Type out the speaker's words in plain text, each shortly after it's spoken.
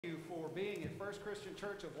for being at First Christian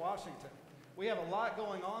Church of Washington. We have a lot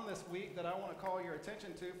going on this week that I want to call your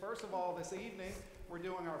attention to. First of all, this evening, we're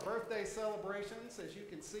doing our birthday celebrations, as you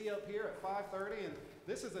can see up here at 5:30, and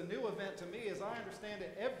this is a new event to me. As I understand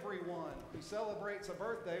it, everyone who celebrates a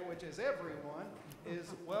birthday, which is everyone, is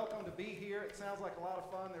welcome to be here. It sounds like a lot of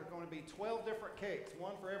fun. There are going to be 12 different cakes,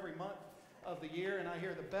 one for every month of the year, and I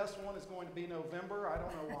hear the best one is going to be November. I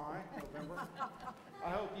don't know why, November. I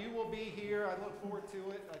hope you will be here. I look forward to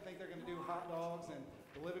it. I think they're going to do hot dogs, and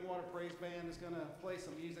the Living Water Praise Band is going to play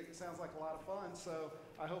some music. It sounds like a lot of fun, so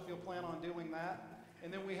I hope you'll plan on doing that.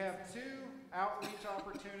 And then we have 2 outreach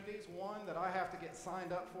opportunities, one that I have to get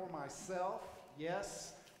signed up for myself.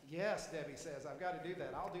 Yes, Debbie says, I've got to do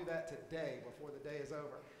that. I'll do that today before the day is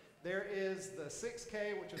over. There is the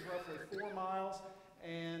 6K, which is roughly 4 miles,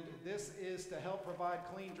 and this is to help provide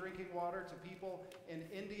clean drinking water to people in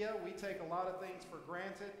India. We take a lot of things for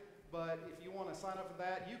granted, but if you want to sign up for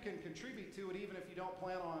that, you can contribute to it even if you don't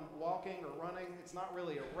plan on walking or running. It's not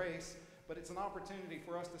really a race, but it's an opportunity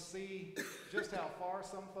for us to see just how far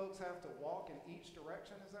some folks have to walk in each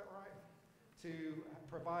direction, is that right? To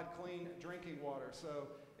provide clean drinking water. So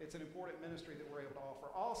it's an important ministry that we're able to offer.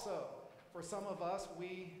 Also, for some of us,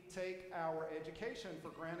 we take our education for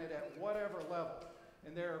granted at whatever level.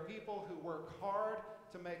 And there are people who work hard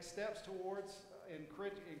to make steps towards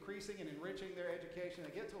increasing and enriching their education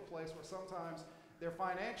and get to a place where sometimes their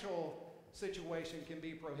financial situation can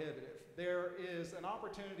be prohibitive. There is an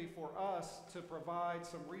opportunity for us to provide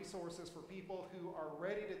some resources for people who are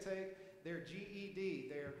ready to take their GED,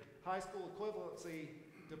 their high school equivalency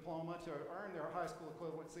diploma, to earn their high school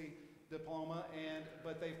equivalency diploma,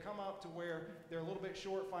 but they've come up to where they're a little bit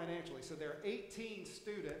short financially. So there are 18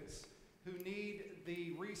 students who need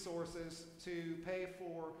the resources to pay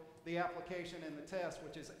for the application and the test,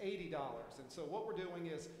 which is $80. And so what we're doing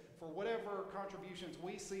is, for whatever contributions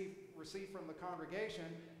we receive from the congregation,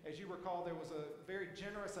 as you recall, there was a very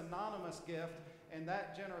generous anonymous gift, and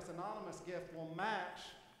that generous anonymous gift will match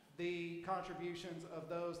the contributions of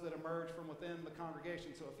those that emerge from within the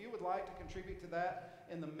congregation. So if you would like to contribute to that,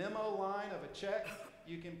 in the memo line of a check,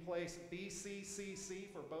 you can place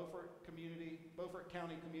BCCC for Beaufort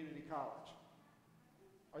County Community College.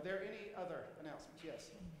 Are there any other announcements?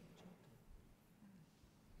 Yes.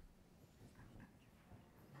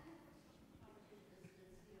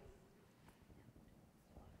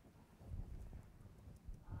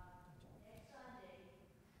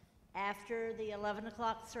 After the 11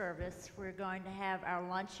 o'clock service, we're going to have our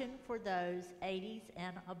luncheon for those 80s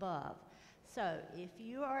and above. So if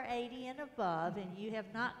you are 80 and above and you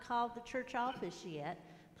have not called the church office yet,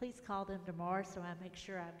 please call them tomorrow so I make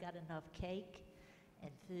sure I've got enough cake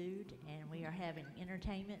and food. And we are having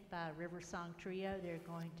entertainment by River Song Trio. They're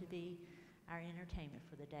going to be our entertainment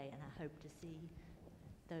for the day, and I hope to see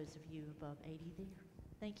those of you above 80 there.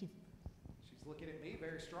 Thank you. She's looking at me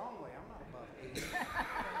very strongly. I'm not above 80.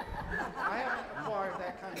 I haven't acquired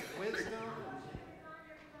that kind of wisdom.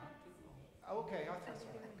 Okay, that's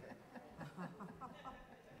right. Okay.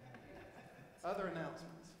 Other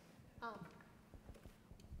announcements?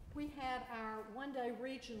 We had our one-day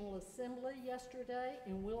regional assembly yesterday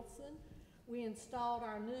in Wilson. We installed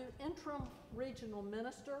our new interim regional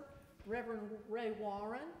minister, Reverend Ray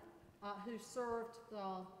Warren, who served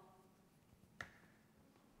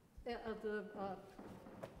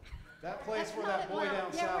that place where that boy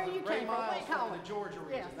down south, Ray Miles from the Georgia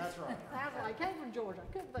region. Yes. That's right. That's right. Came from Georgia.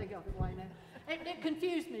 I couldn't think of it right now. It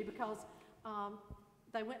confused me because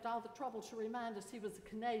they went to all the trouble to remind us he was a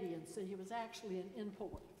Canadian, so he was actually an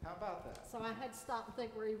import. How about that? So I had to stop and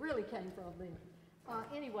think where he really came from then.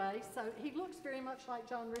 Anyway, so he looks very much like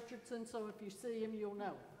John Richardson, so if you see him, you'll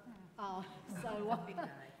know.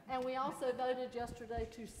 And we also voted yesterday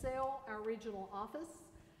to sell our regional office.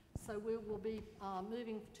 So we will be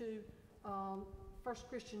moving to First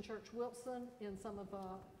Christian Church Wilson in some of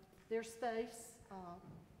their space,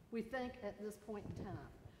 we think, at this point in time.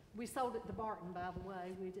 We sold it to Barton, by the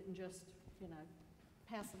way. We didn't just,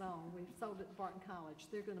 pass it on. We sold it to Barton College.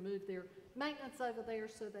 They're going to move their maintenance over there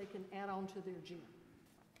so they can add on to their gym.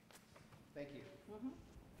 Thank you. Mm-hmm.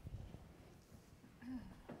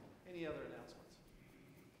 Any other announcements?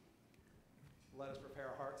 Let us prepare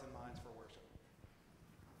our hearts and minds for worship.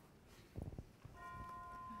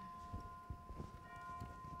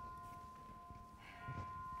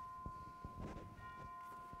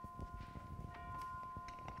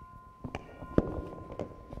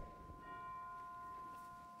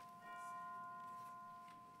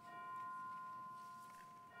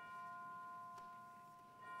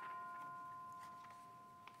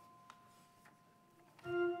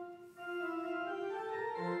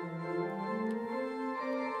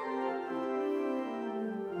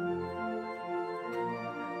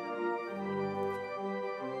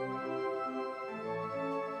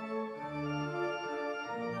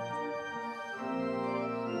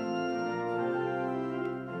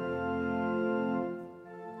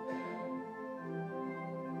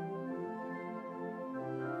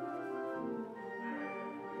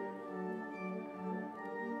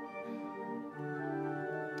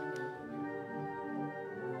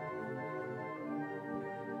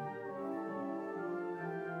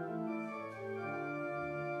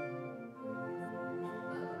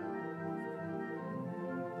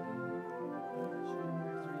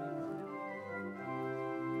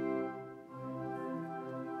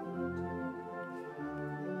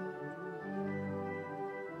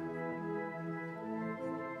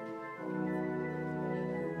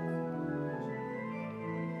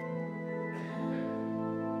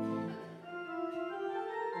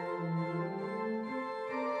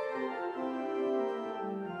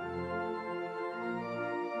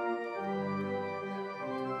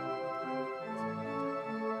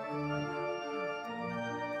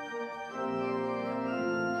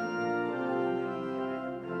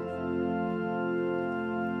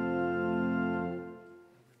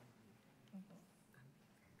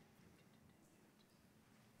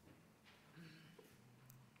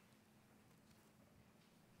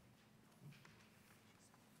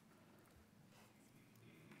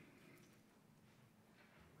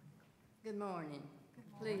 Good morning.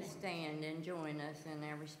 Please stand and join us in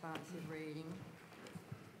our responsive reading.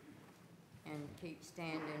 And keep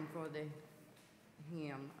standing for the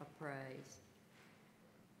hymn of praise.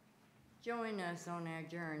 Join us on our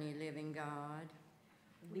journey, living God.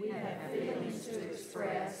 We have feelings to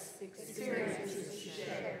express, experiences to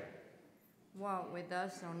share. Walk with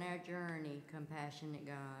us on our journey, compassionate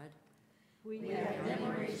God. We have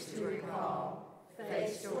memories to recall,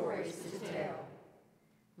 faith stories to tell.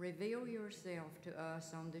 Reveal yourself to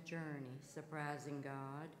us on the journey, surprising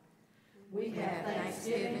God. We have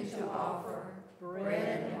thanksgiving to offer,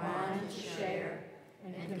 bread and wine to share,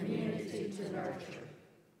 and community to nurture.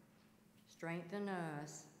 Strengthen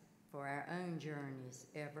us for our own journeys,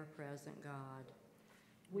 ever-present God.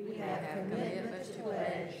 We have commitment to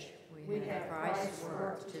pledge. We have Christ's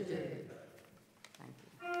work to do. Thank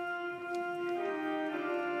you.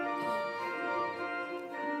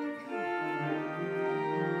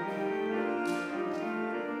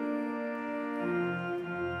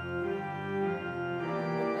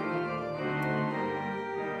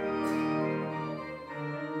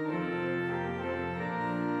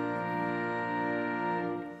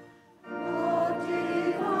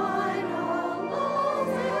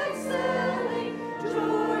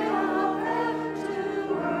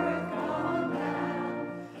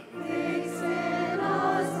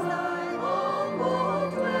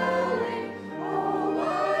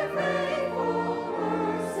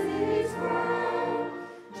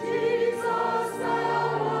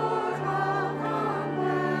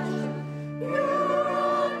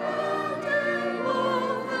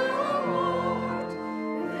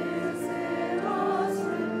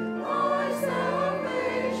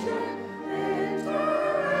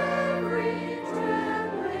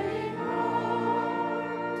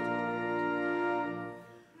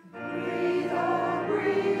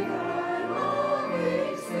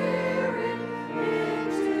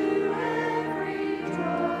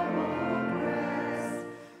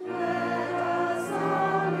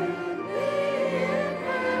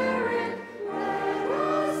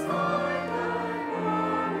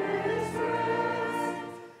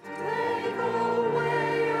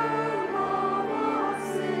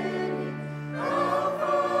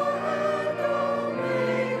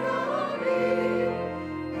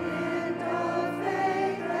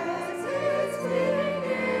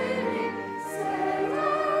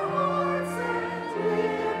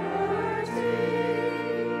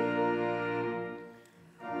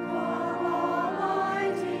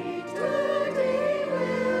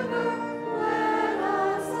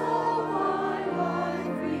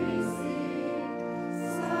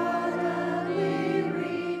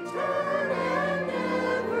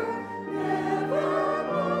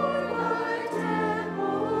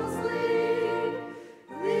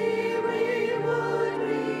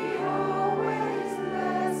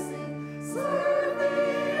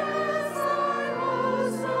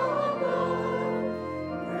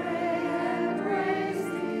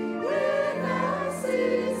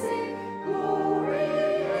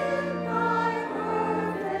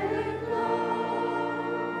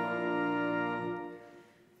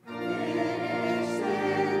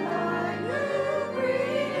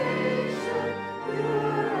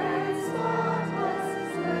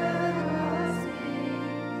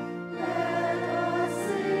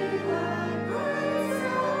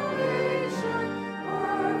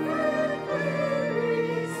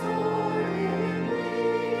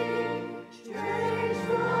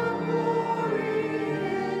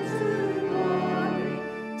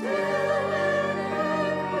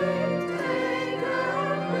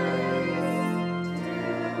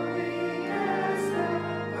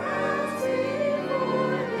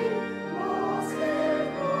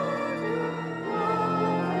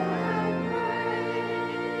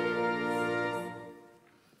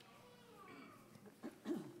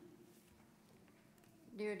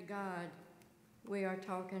 Dear God, we are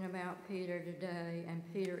talking about Peter today, and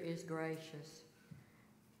Peter is gracious.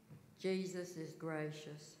 Jesus is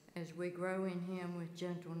gracious. As we grow in him with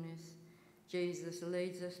gentleness, Jesus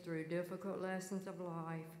leads us through difficult lessons of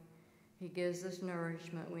life. He gives us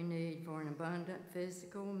nourishment we need for an abundant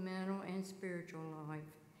physical, mental, and spiritual life.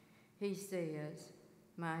 He says,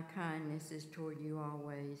 "My kindness is toward you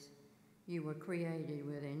always. You were created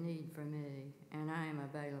with a need for me, and I am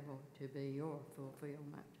available to be your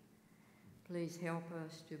fulfillment." Please help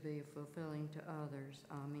us to be fulfilling to others.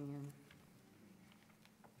 Amen.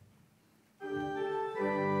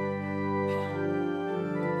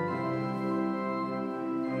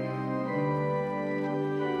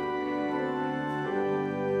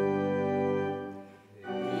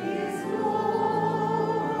 Is Lord,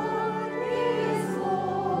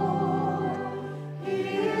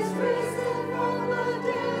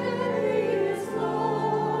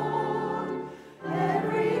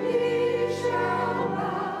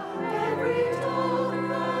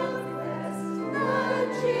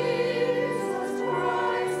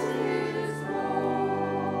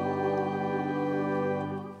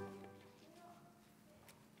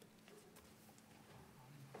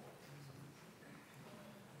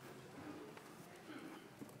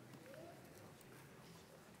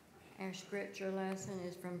 Our scripture lesson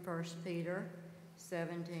is from 1 Peter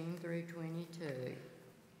 17 through 22.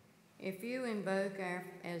 If you invoke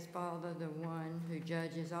as Father the one who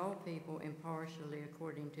judges all people impartially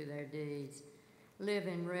according to their deeds, live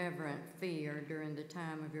in reverent fear during the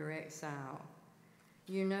time of your exile.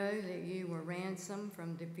 You know that you were ransomed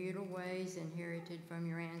from the futile ways inherited from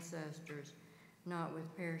your ancestors, not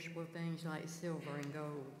with perishable things like silver and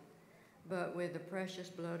gold, but with the precious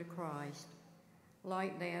blood of Christ,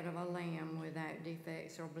 like that of a lamb without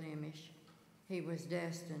defects or blemish. He was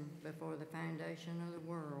destined before the foundation of the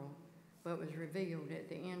world, but was revealed at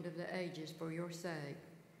the end of the ages for your sake.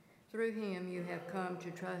 Through him you have come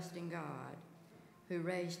to trust in God, who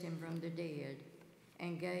raised him from the dead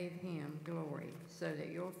and gave him glory, so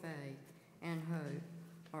that your faith and hope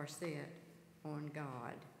are set on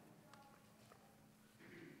God.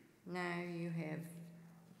 Now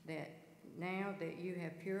that you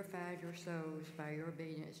have purified your souls by your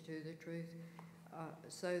obedience to the truth,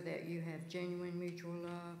 so that you have genuine mutual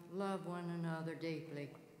love, love one another deeply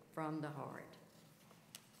from the heart.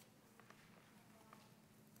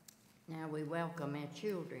 Now we welcome our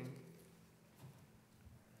children.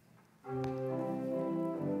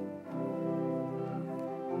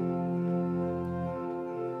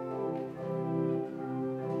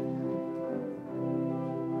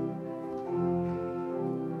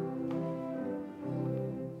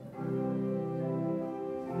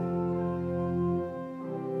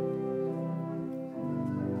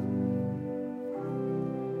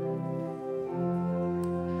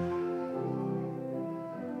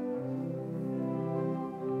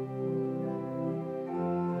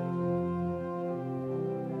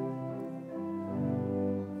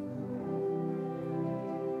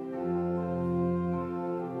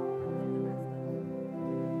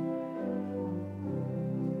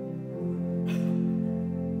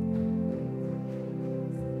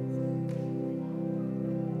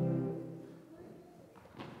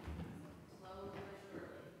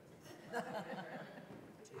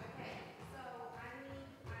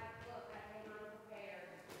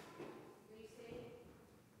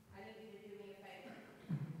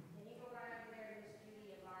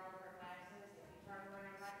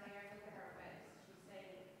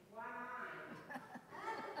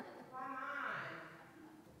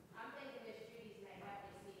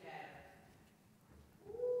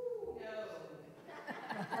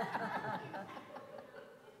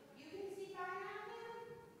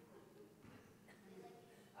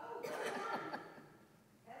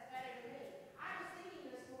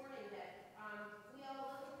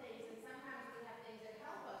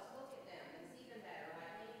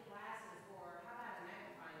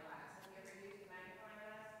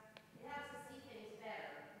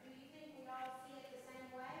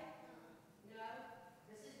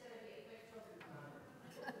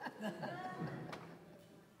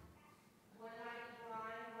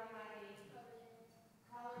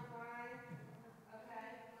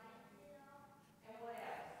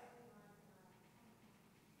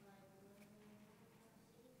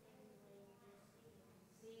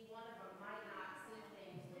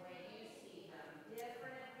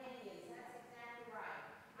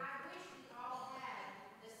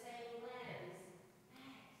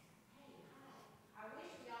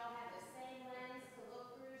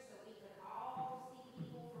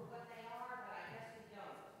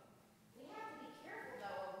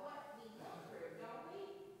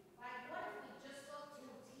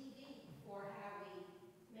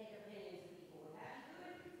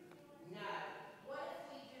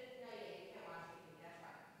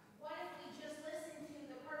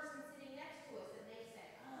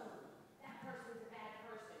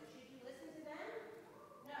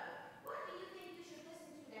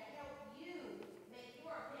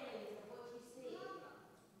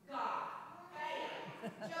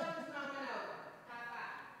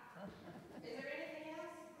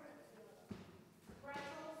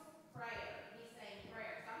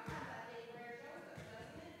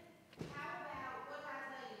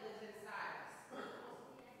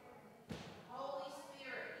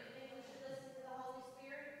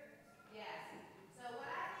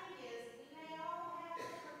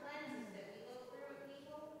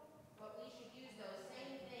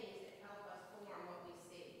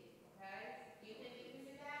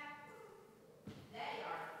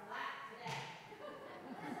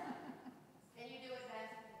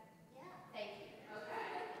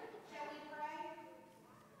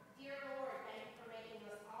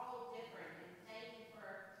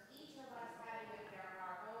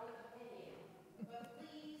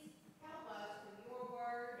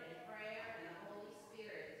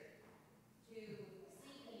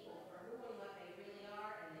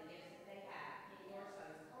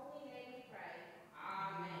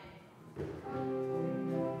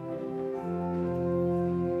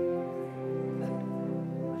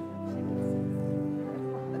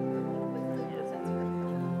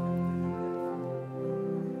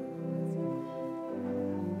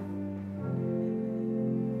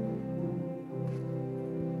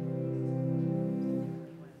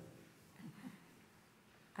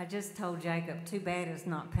 just told Jacob, too bad it's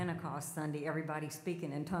not Pentecost Sunday, everybody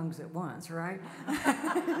speaking in tongues at once, right?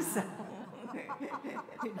 So,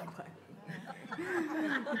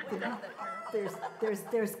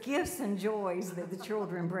 there's gifts and joys that the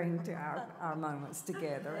children bring to our moments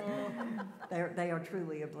together. They are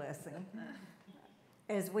truly a blessing.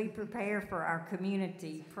 As we prepare for our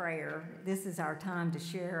community prayer, this is our time to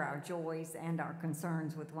share our joys and our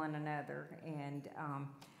concerns with one another. And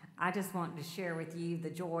I just want to share with you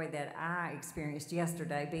the joy that I experienced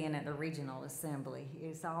yesterday being at the regional assembly.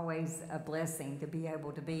 It's always a blessing to be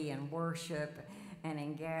able to be in worship and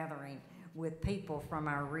in gathering with people from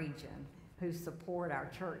our region who support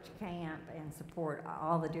our church camp and support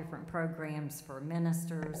all the different programs for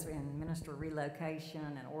ministers and minister relocation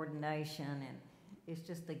and ordination. And it's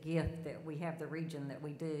just a gift that we have the region that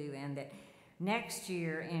we do, and that next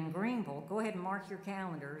year in Greenville, go ahead and mark your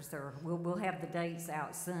calendars, or we'll have the dates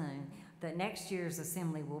out soon, that next year's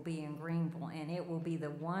assembly will be in Greenville, and it will be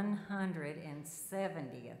the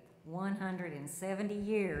 170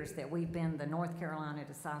 years that we've been the North Carolina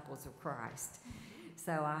Disciples of Christ.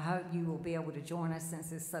 So I hope you will be able to join us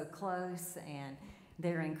since it's so close, and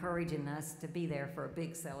they're encouraging us to be there for a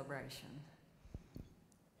big celebration.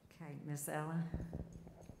 Okay, Miss Ella.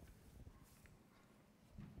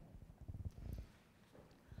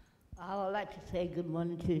 I would like to say good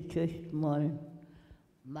morning to the church this morning.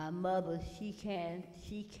 My mother, she can't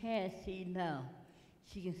see now.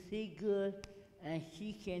 She can see good and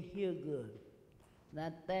she can hear good. And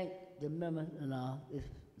I thank the members and all.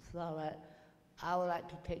 It's all right. I would like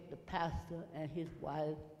to take the pastor and his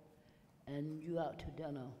wife and you out to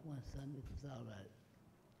dinner one Sunday if it's all right.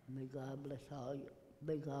 May God bless all you.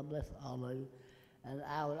 May God bless all of you. And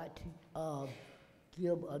I would like to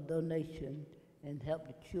give a donation and help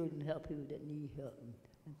the children, help people that need help. And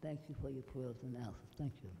thank you for your prayers and answers.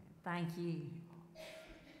 Thank you. Thank you.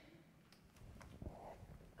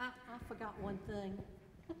 I forgot one thing.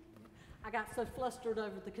 I got so flustered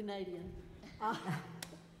over the Canadian.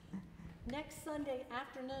 Next Sunday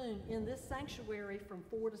afternoon in this sanctuary from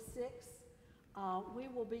 4 to 6, we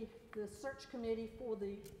will be, the search committee for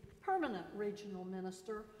the permanent regional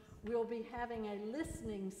minister will be having a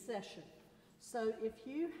listening session. So if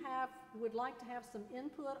you would like to have some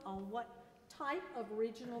input on what type of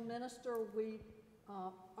regional minister we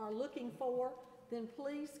are looking for, then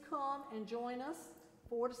please come and join us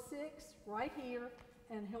 4 to 6 right here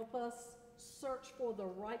and help us search for the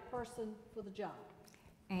right person for the job.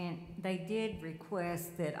 And they did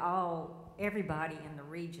request that everybody in the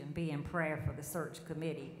region be in prayer for the search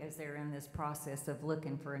committee as they're in this process of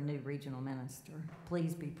looking for a new regional minister.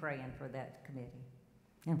 Please be praying for that committee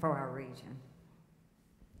and for our region.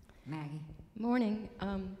 Maggie. Morning.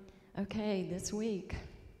 Okay, this week,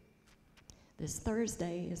 this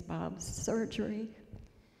Thursday is Bob's surgery,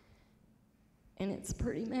 and it's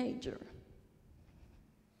pretty major.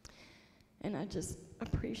 And I just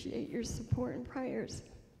appreciate your support and prayers.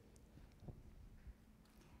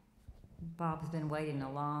 Bob's been waiting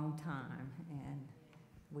a long time, and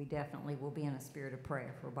we definitely will be in a spirit of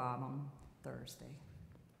prayer for Bob on Thursday.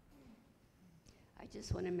 I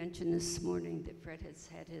just want to mention this morning that Fred has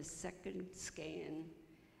had his second scan,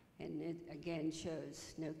 and it again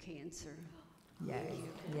shows no cancer. Yay.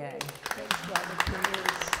 Yay. Thanks for all the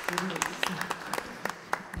prayers.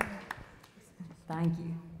 Thank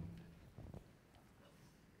you.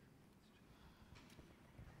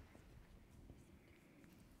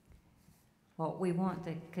 Well, we want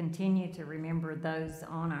to continue to remember those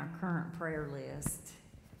on our current prayer list,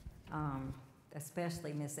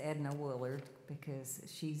 especially Miss Edna Woolard, because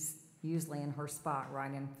she's usually in her spot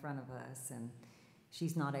right in front of us, and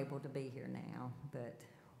she's not able to be here now, but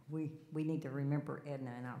we need to remember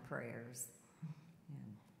Edna in our prayers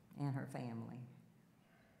and her family.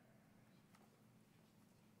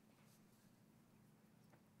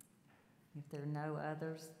 If there are no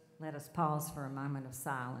others, let us pause for a moment of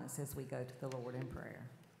silence as we go to the Lord in prayer.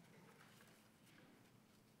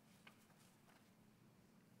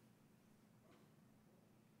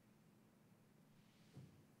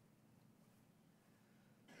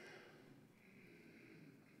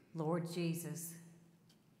 Lord Jesus,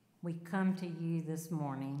 we come to you this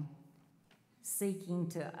morning seeking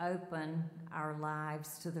to open our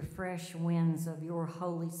lives to the fresh winds of your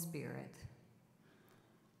Holy Spirit.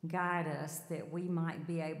 Guide us that we might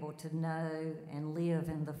be able to know and live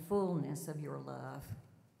in the fullness of your love.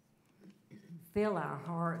 Fill our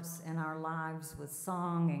hearts and our lives with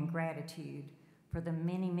song and gratitude for the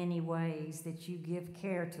many, many ways that you give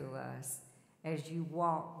care to us as you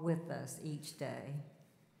walk with us each day.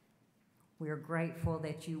 We are grateful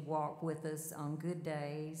that you walk with us on good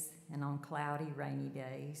days and on cloudy, rainy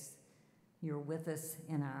days. You're with us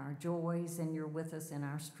in our joys and you're with us in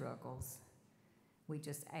our struggles. We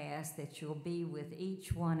just ask that you'll be with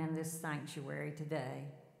each one in this sanctuary today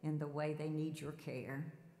in the way they need your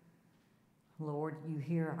care. Lord, you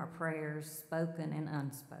hear our prayers, spoken and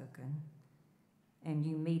unspoken, and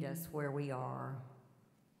you meet us where we are,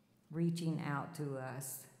 reaching out to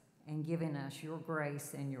us and giving us your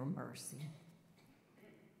grace and your mercy.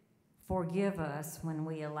 Forgive us when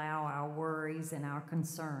we allow our worries and our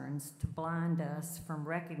concerns to blind us from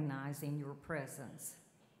recognizing your presence.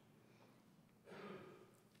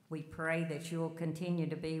 We pray that you will continue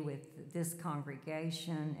to be with this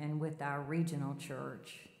congregation and with our regional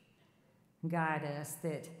church. Guide us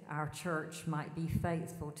that our church might be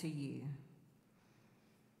faithful to you.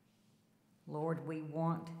 Lord, we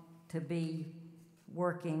want to be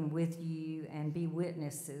working with you and be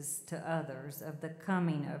witnesses to others of the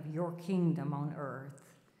coming of your kingdom on earth,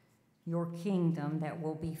 your kingdom that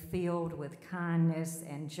will be filled with kindness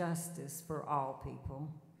and justice for all people.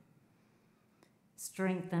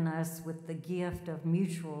 Strengthen us with the gift of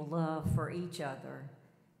mutual love for each other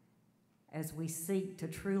as we seek to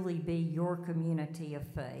truly be your community of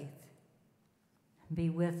faith. Be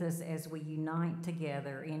with us as we unite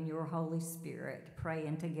together in your Holy Spirit,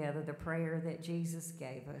 praying together the prayer that Jesus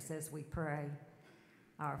gave us as we pray.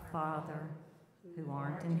 Our Father, who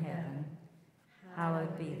art in heaven,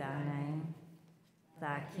 hallowed be thy name.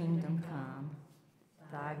 Thy kingdom come,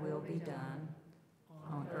 thy will be done,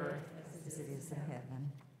 on earth as it is in heaven.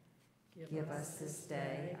 Give us this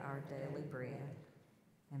day our daily bread,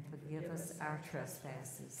 and forgive us our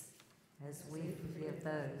trespasses, as we forgive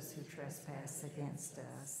those who trespass against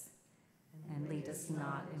us. And lead us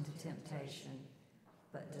not into temptation,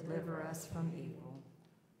 but deliver us from evil.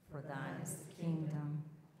 For thine is the kingdom,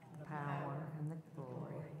 the power, and the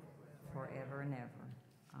glory, forever and ever.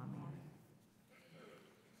 Amen.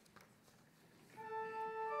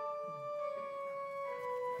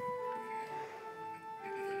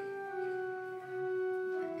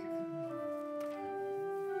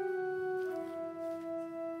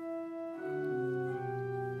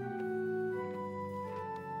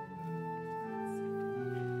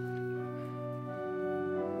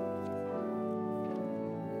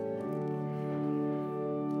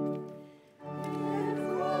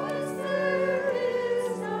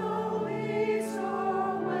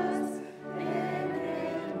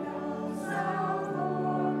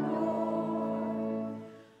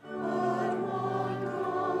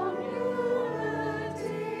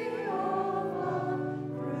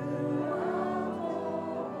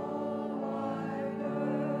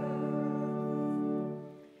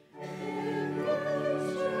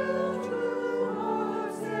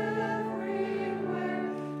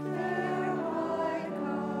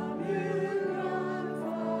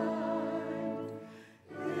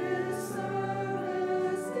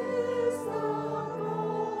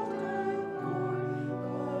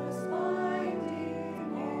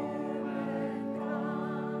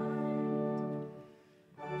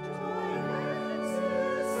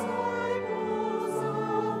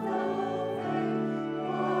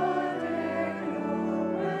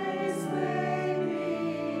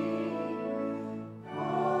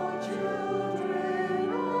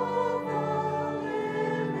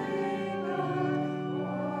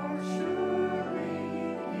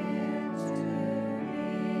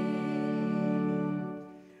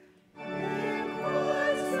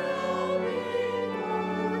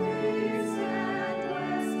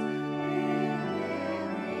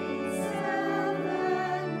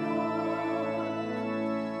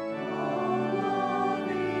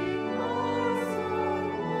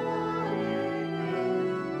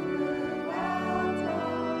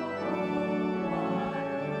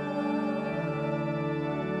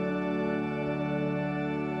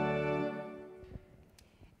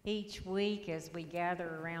 Each week as we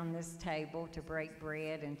gather around this table to break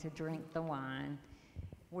bread and to drink the wine,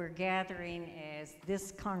 we're gathering as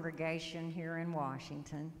this congregation here in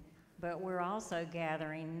Washington, but we're also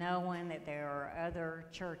gathering knowing that there are other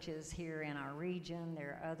churches here in our region,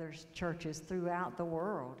 there are other churches throughout the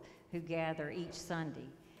world who gather each Sunday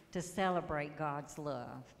to celebrate God's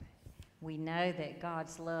love. We know that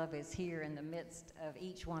God's love is here in the midst of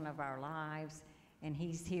each one of our lives, and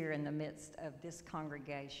he's here in the midst of this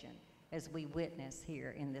congregation as we witness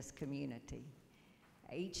here in this community.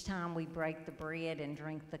 Each time we break the bread and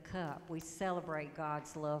drink the cup, we celebrate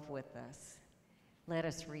God's love with us. Let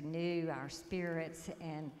us renew our spirits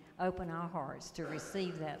and open our hearts to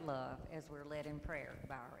receive that love as we're led in prayer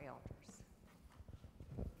by our elders.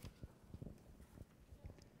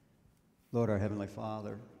 Lord, our Heavenly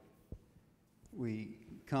Father, we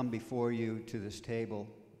come before you to this table,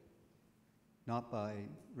 not by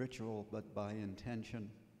ritual, but by intention.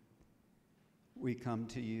 We come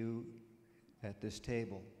to you at this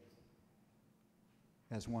table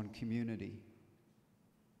as one community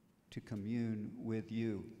to commune with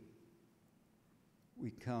you.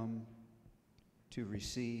 We come to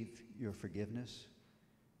receive your forgiveness,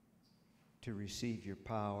 to receive your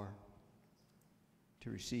power, to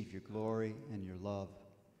receive your glory and your love,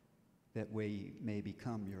 that we may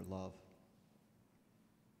become your love.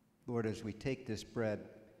 Lord, as we take this bread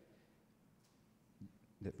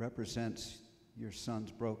that represents your Son's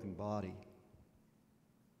broken body,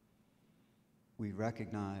 we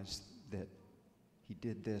recognize that he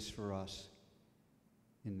did this for us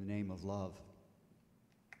in the name of love.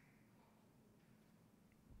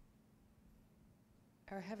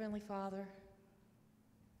 Our Heavenly Father,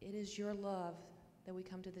 it is your love that we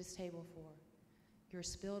come to this table for. Your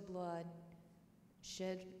spilled blood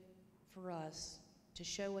shed for us to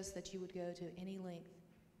show us that you would go to any length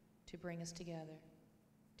to bring us together,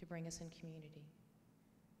 to bring us in community.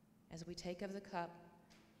 As we take of the cup,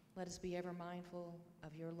 let us be ever mindful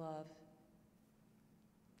of your love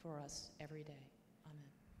for us every day.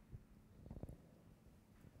 Amen.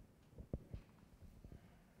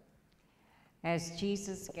 As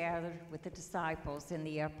Jesus gathered with the disciples in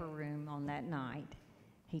the upper room on that night,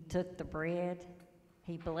 he took the bread,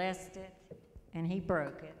 he blessed it, and he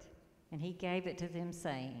broke it, and he gave it to them,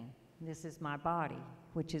 saying, "This is my body,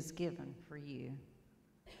 which is given for you."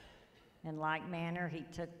 In like manner, he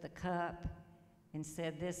took the cup and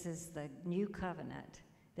said, "This is the new covenant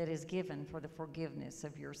that is given for the forgiveness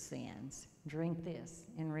of your sins. Drink this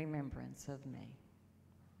in remembrance of me."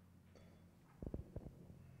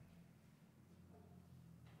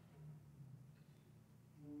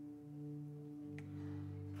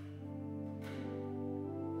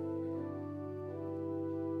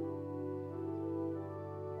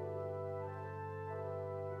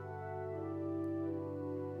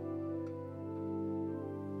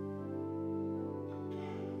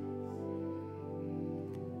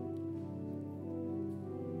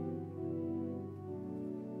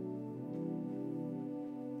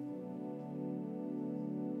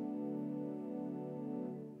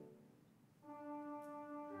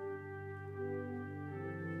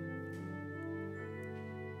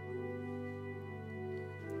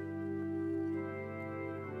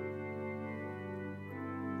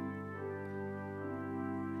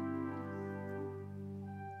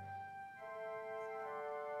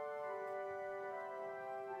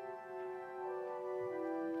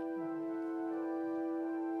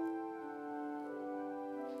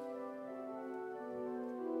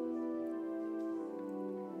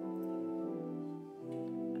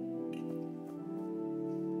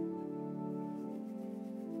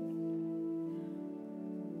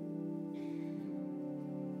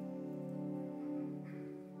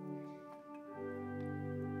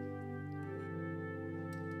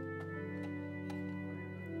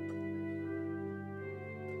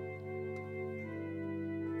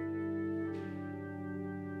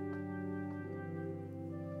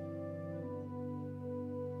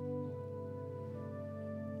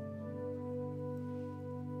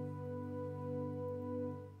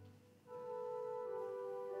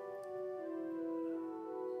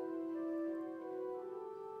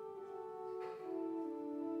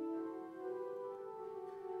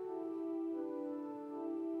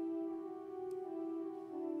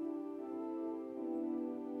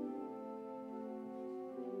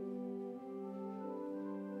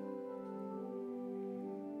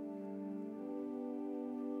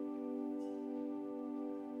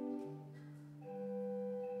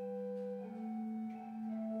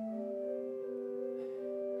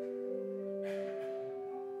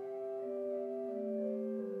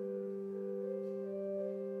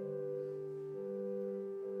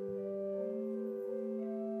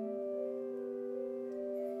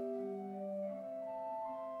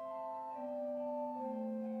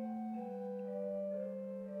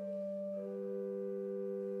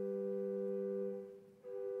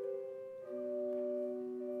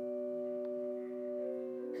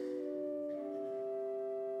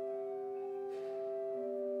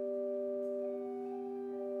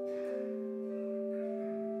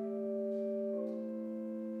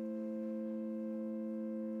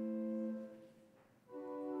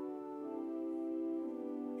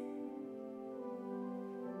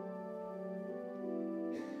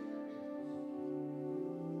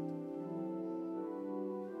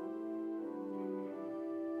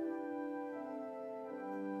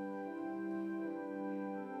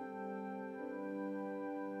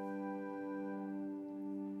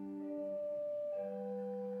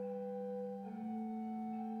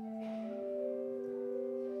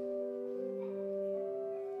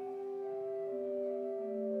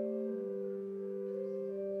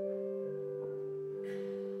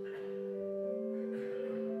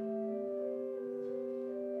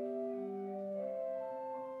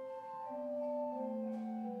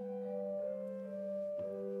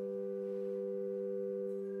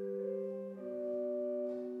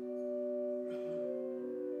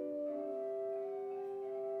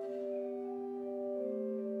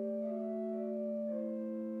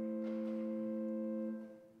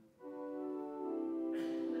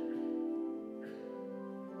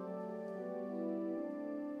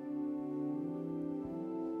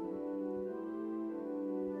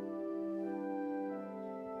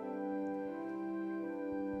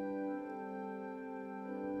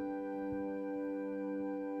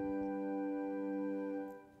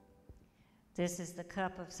 This is the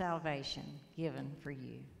cup of salvation given for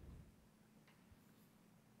you.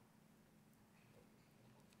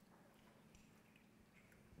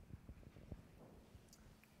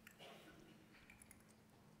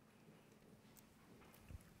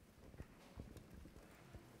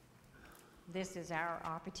 This is our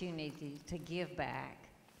opportunity to give back,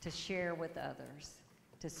 to share with others,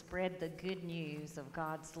 to spread the good news of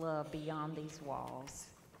God's love beyond these walls.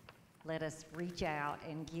 Let us reach out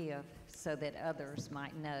and give so that others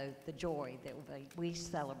might know the joy that we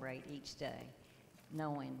celebrate each day,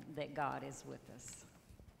 knowing that God is with us.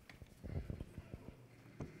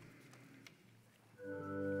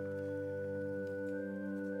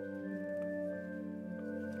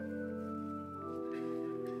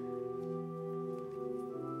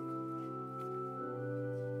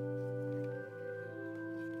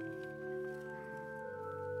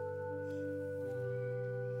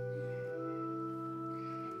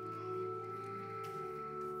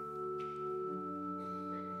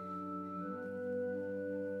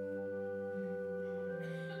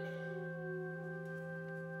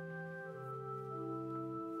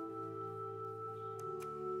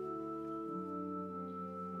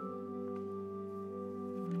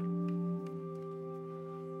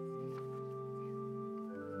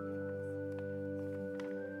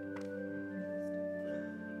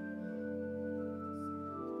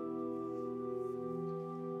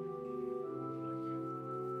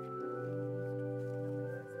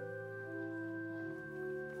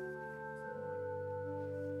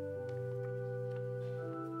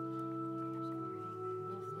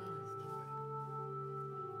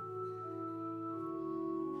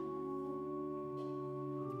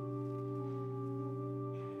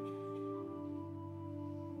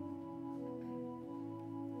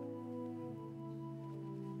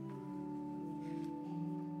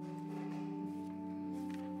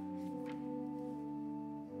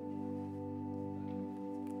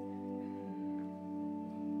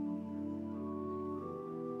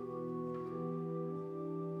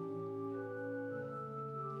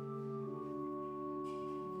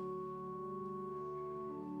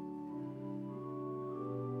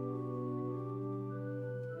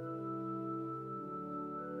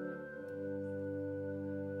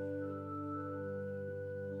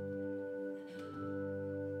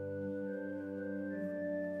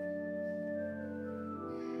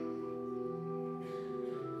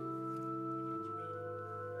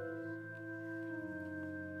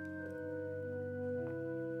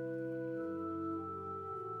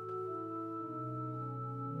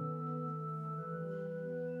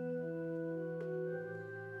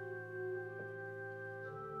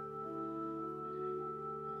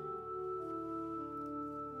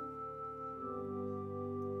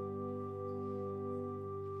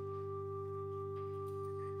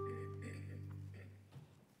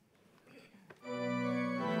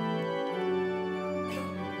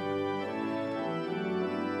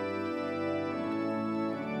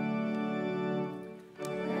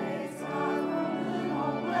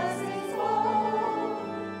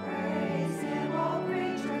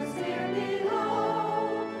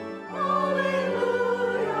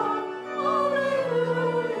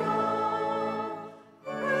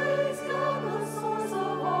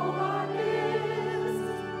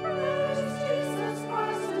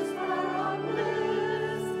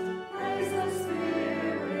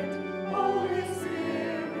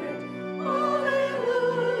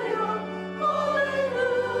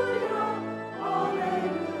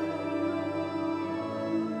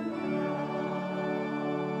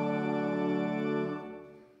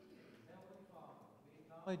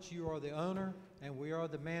 You are the owner and we are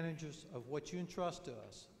the managers of what you entrust to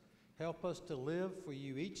us. Help us to live for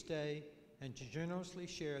you each day and to generously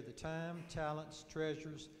share the time, talents,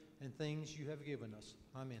 treasures, and things you have given us.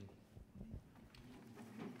 Amen.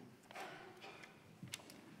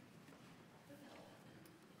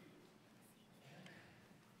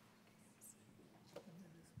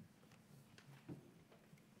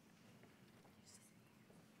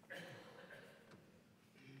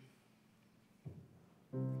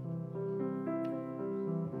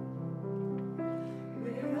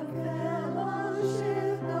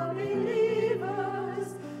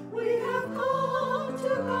 We have come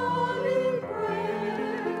to God in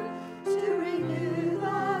prayer.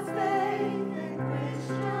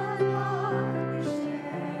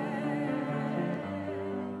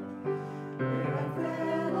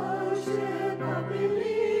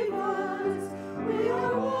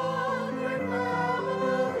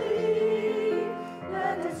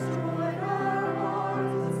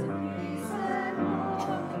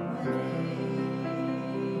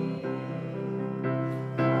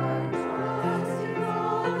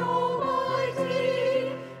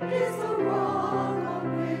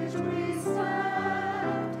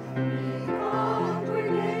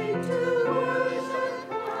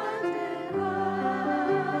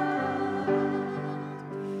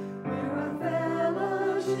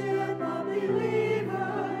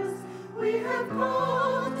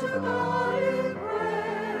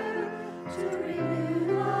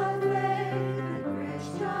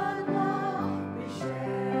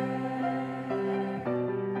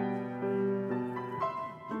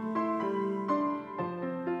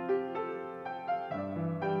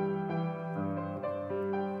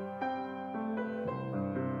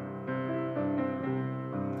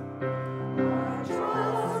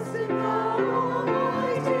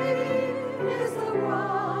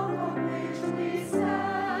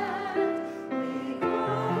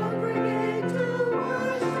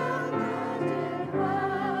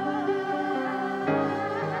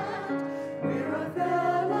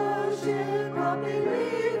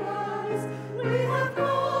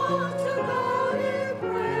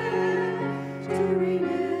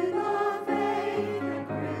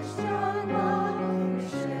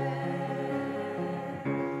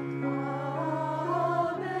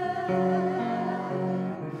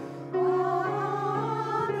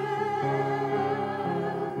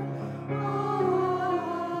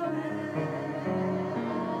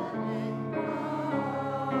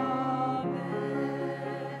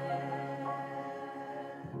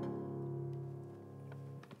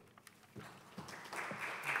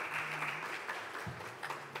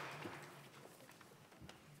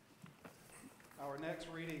 Our next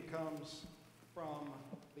reading comes from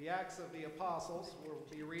the Acts of the Apostles. We'll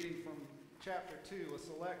be reading from chapter 2, a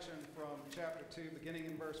selection from chapter 2, beginning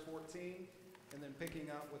in verse 14, and then picking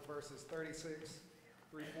up with verses 36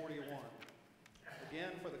 through 41.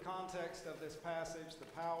 Again, for the context of this passage,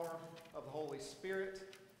 the power of the Holy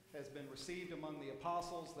Spirit has been received among the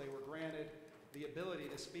apostles. They were granted the ability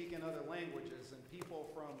to speak in other languages, and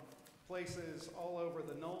people from places all over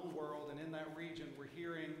the known world and in that region were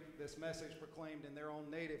hearing this message proclaimed in their own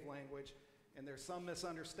native language, and there's some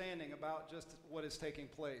misunderstanding about just what is taking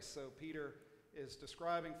place. So Peter is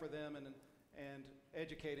describing for them and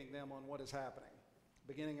educating them on what is happening,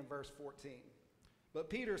 beginning in verse 14. But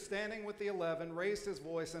Peter, standing with the 11, raised his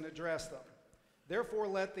voice and addressed them. Therefore,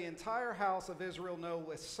 let the entire house of Israel know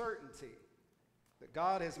with certainty that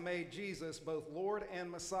God has made Jesus both Lord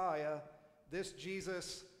and Messiah, this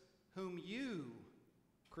Jesus whom you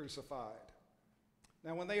crucified.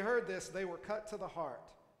 Now, when they heard this, they were cut to the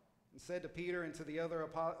heart and said to Peter and to the other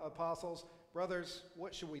apostles, Brothers,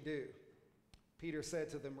 what should we do? Peter said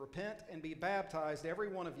to them, Repent and be baptized, every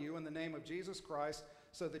one of you, in the name of Jesus Christ,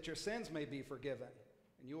 so that your sins may be forgiven,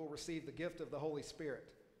 and you will receive the gift of the Holy Spirit.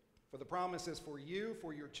 For the promise is for you,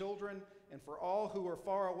 for your children, and for all who are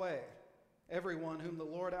far away, everyone whom the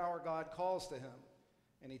Lord our God calls to him.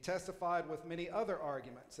 And he testified with many other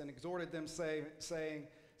arguments and exhorted them, saying,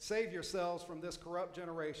 Save yourselves from this corrupt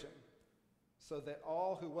generation. So that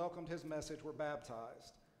all who welcomed his message were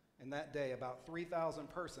baptized. And that day about 3,000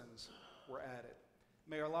 persons were added.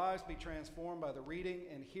 May our lives be transformed by the reading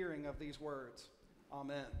and hearing of these words.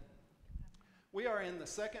 Amen. We are in the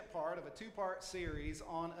second part of a two-part series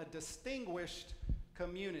on a distinguished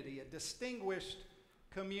community,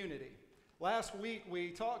 Last week we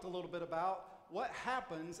talked a little bit about what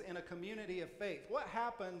happens in a community of faith. What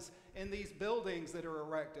happens in these buildings that are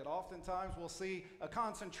erected? Oftentimes we'll see a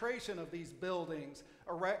concentration of these buildings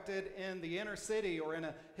erected in the inner city or in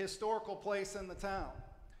a historical place in the town.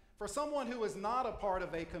 For someone who is not a part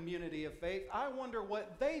of a community of faith, I wonder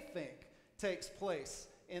what they think takes place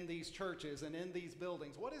in these churches and in these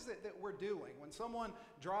buildings. What is it that we're doing? When someone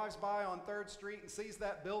drives by on 3rd Street and sees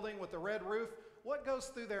that building with the red roof, what goes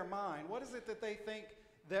through their mind? What is it that they think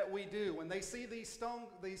that we do when they see these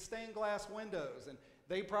stained glass windows? And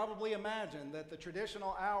they probably imagine that the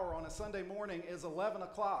traditional hour on a Sunday morning is 11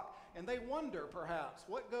 o'clock. And they wonder, perhaps,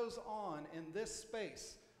 what goes on in this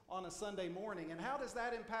space on a Sunday morning, and how does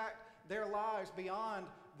that impact their lives beyond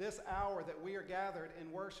this hour that we are gathered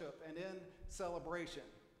in worship and in celebration?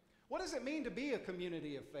 What does it mean to be a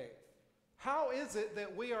community of faith? How is it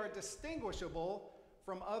that we are distinguishable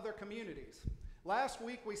from other communities? Last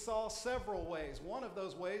week we saw several ways. One of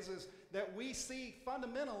those ways is that we see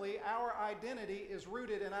fundamentally our identity is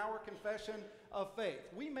rooted in our confession of faith.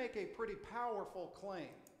 We make a pretty powerful claim.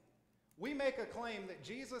 We make a claim that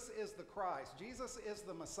Jesus is the Christ, Jesus is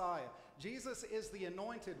the Messiah, Jesus is the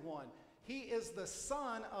Anointed One. He is the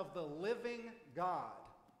Son of the living God.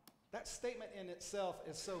 That statement in itself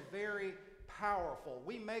is so very powerful.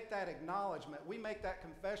 We make that acknowledgement, we make that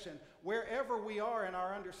confession wherever we are in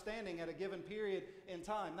our understanding at a given period in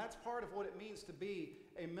time. That's part of what it means to be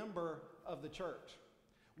a member of the church.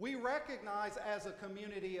 We recognize as a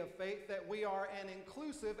community of faith that we are an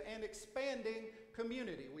inclusive and expanding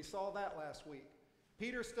community. We saw that last week.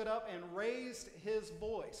 Peter stood up and raised his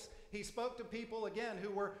voice. He spoke to people, again, who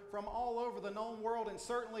were from all over the known world and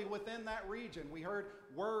certainly within that region. We heard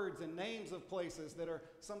words and names of places that are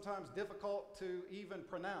sometimes difficult to even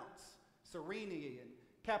pronounce. Cyrene and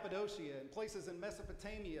Cappadocia and places in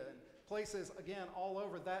Mesopotamia and places, again, all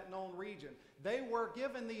over that known region. They were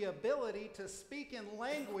given the ability to speak in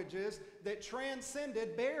languages that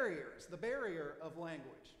transcended barriers, the barrier of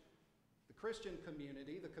language. The Christian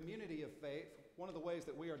community, the community of faith, one of the ways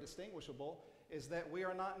that we are distinguishable is that we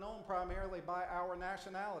are not known primarily by our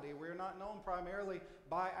nationality. We are not known primarily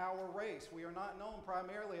by our race. We are not known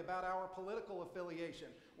primarily about our political affiliation.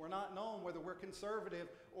 We're not known whether we're conservative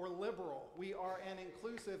or liberal. We are an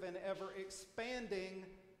inclusive and ever-expanding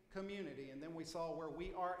community. And then we saw where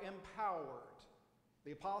we are empowered.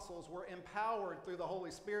 The apostles were empowered through the Holy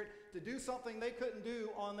Spirit to do something they couldn't do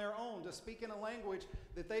on their own, to speak in a language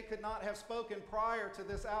that they could not have spoken prior to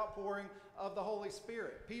this outpouring of the Holy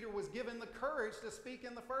Spirit. Peter was given the courage to speak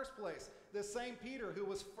in the first place. This same Peter who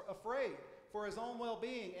was afraid for his own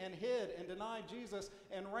well-being and hid and denied Jesus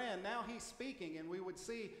and ran. Now he's speaking, and we would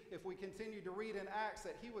see if we continue to read in Acts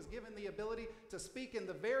that he was given the ability to speak in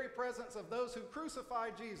the very presence of those who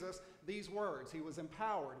crucified Jesus these words. He was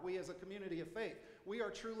empowered. We as a community of faith, we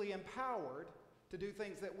are truly empowered to do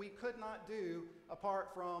things that we could not do apart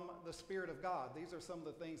from the Spirit of God. These are some of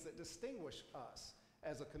the things that distinguish us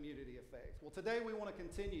as a community of faith? Well, today we want to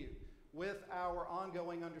continue with our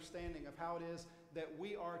ongoing understanding of how it is that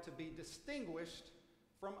we are to be distinguished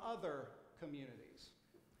from other communities.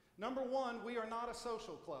 Number one, we are not a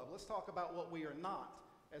social club. Let's talk about what we are not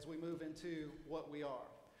as we move into what we are.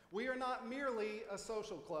 We are not merely a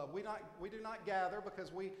social club. We do not gather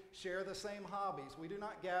because we share the same hobbies. We do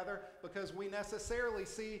not gather because we necessarily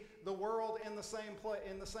see the world in the same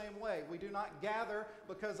way. We do not gather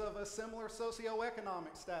because of a similar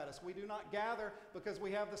socioeconomic status. We do not gather because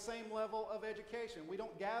we have the same level of education. We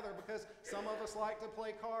don't gather because some of us like to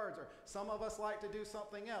play cards or some of us like to do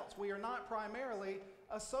something else. We are not primarily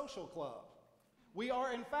a social club. We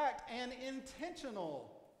are, in fact, an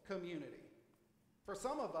intentional community. For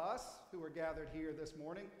some of us who are gathered here this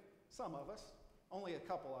morning, some of us, only a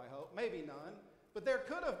couple I hope, maybe none, but there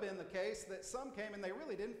could have been the case that some came and they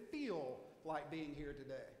really didn't feel like being here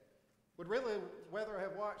today. Would really rather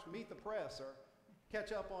have watched Meet the Press or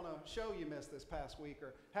catch up on a show you missed this past week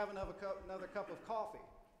or have another cup of coffee.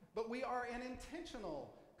 But we are an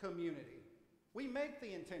intentional community. We make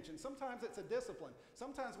the intention. Sometimes it's a discipline.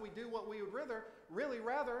 Sometimes we do what we would really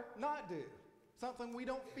rather not do. Something we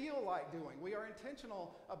don't feel like doing. We are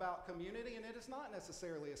intentional about community, and it is not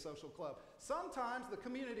necessarily a social club. Sometimes the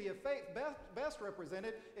community of faith best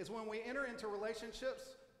represented is when we enter into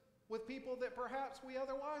relationships with people that perhaps we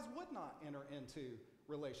otherwise would not enter into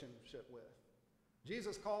relationship with.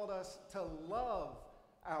 Jesus called us to love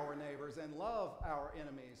our neighbors and love our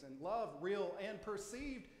enemies and love real and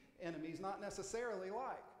perceived enemies, not necessarily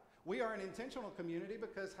like. We are an intentional community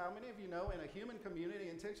because how many of you know in a human community,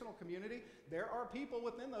 intentional community, there are people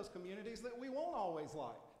within those communities that we won't always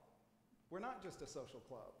like. We're not just a social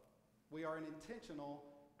club. We are an intentional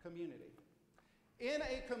community. In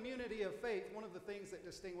a community of faith, one of the things that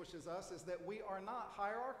distinguishes us is that we are not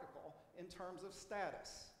hierarchical in terms of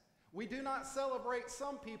status. We do not celebrate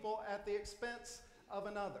some people at the expense of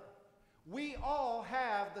another. We all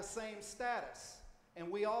have the same status. And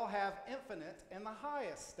we all have infinite and the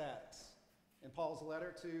highest status. In Paul's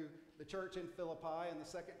letter to the church in Philippi in the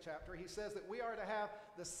 2nd chapter, he says that we are to have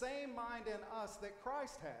the same mind in us that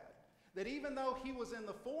Christ had. That even though he was in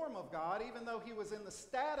the form of God, even though he was in the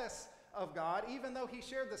status of God, even though he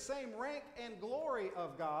shared the same rank and glory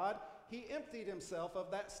of God, he emptied himself of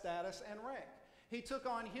that status and rank. He took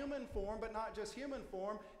on human form, but not just human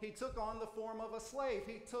form. He took on the form of a slave.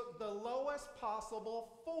 He took the lowest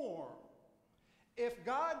possible form. If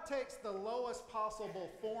God takes the lowest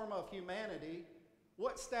possible form of humanity,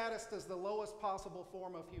 what status does the lowest possible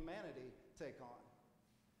form of humanity take on?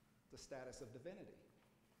 The status of divinity.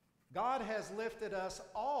 God has lifted us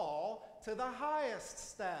all to the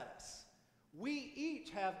highest status. We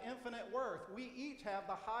each have infinite worth. We each have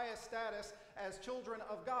the highest status as children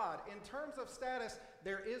of God. In terms of status,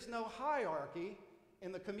 there is no hierarchy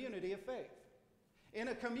in the community of faith. In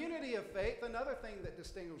a community of faith, another thing that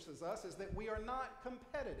distinguishes us is that we are not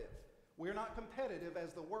competitive. We are not competitive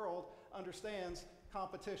as the world understands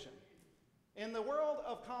competition. In the world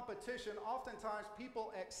of competition, oftentimes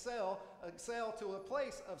people excel to a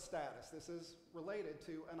place of status. This is related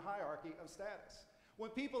to a hierarchy of status. When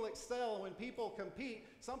people excel, when people compete,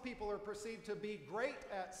 some people are perceived to be great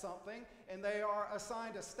at something, and they are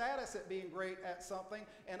assigned a status at being great at something,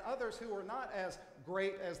 and others who are not as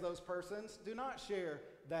great as those persons do not share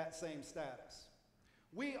that same status.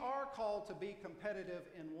 We are called to be competitive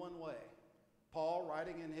in one way. Paul,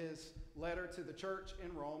 writing in his letter to the church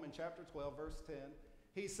in Rome in chapter 12, verse 10,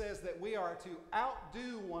 he says that we are to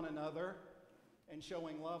outdo one another in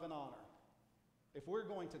showing love and honor. If we're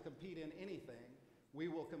going to compete in anything, we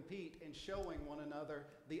will compete in showing one another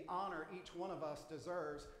the honor each one of us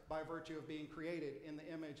deserves by virtue of being created in the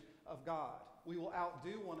image of God. We will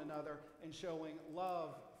outdo one another in showing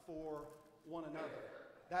love for one another.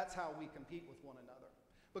 That's how we compete with one another.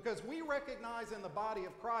 Because we recognize in the body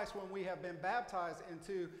of Christ, when we have been baptized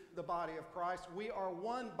into the body of Christ, we are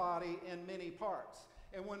one body in many parts.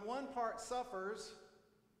 And when one part suffers,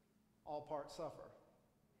 all parts suffer.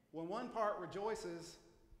 When one part rejoices,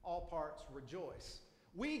 all parts rejoice.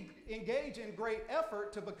 We engage in great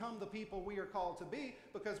effort to become the people we are called to be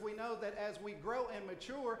because we know that as we grow and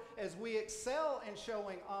mature, as we excel in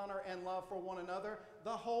showing honor and love for one another, the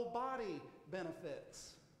whole body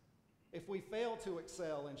benefits. If we fail to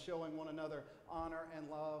excel in showing one another honor and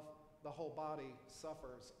love, the whole body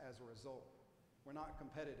suffers as a result. We're not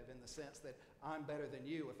competitive in the sense that I'm better than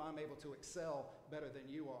you if I'm able to excel better than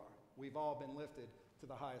you are. We've all been lifted to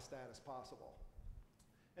the highest status possible.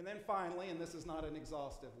 And then finally, and this is not an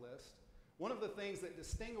exhaustive list, one of the things that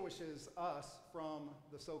distinguishes us from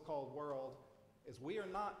the so-called world is we are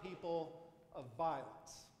not people of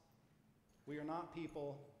violence. We are not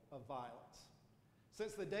people of violence.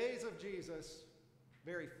 Since the days of Jesus,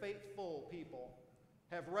 very faithful people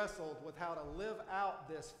have wrestled with how to live out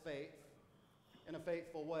this faith in a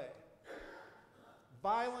faithful way.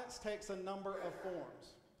 Violence takes a number of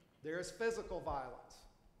forms. There is physical violence.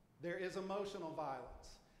 There is emotional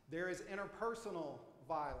violence. There is interpersonal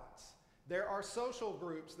violence. There are social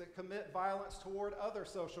groups that commit violence toward other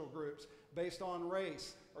social groups based on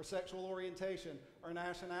race or sexual orientation or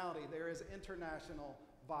nationality. There is international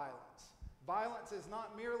violence. Violence is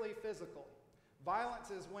not merely physical. Violence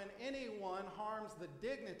is when anyone harms the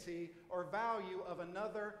dignity or value of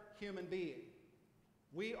another human being.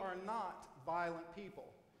 We are not violent people.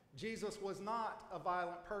 Jesus was not a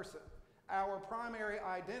violent person. Our primary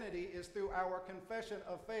identity is through our confession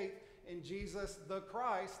of faith in Jesus the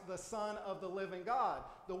Christ, the Son of the living God,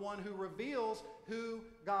 the one who reveals who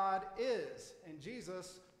God is. And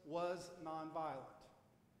Jesus was nonviolent.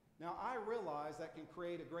 Now, I realize that can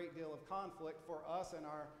create a great deal of conflict for us in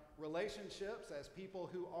our relationships as people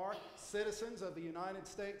who are citizens of the United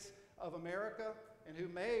States of America and who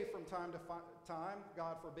may, from time to time,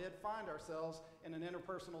 God forbid, find ourselves in an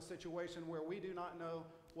interpersonal situation where we do not know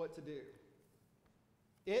what to do.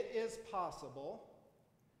 It is possible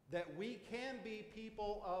that we can be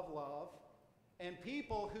people of love and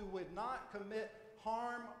people who would not commit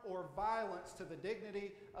harm or violence to the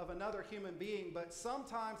dignity of another human being, but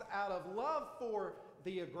sometimes out of love for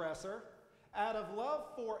the aggressor, out of love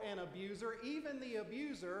for an abuser, even the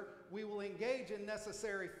abuser, we will engage in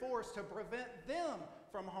necessary force to prevent them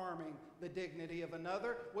from harming the dignity of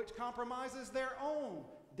another, which compromises their own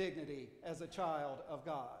dignity as a child of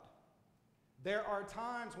God. There are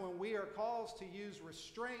times when we are called to use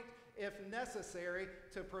restraint, if necessary,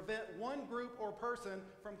 to prevent one group or person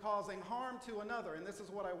from causing harm to another. And this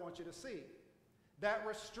is what I want you to see. That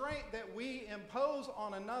restraint that we impose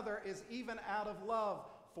on another is even out of love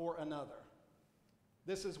for another.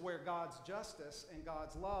 This is where God's justice and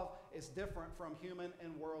God's love is different from human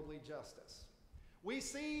and worldly justice. We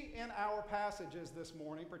see in our passages this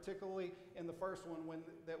morning, particularly in the first one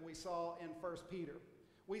that we saw in 1 Peter,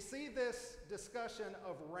 we see this discussion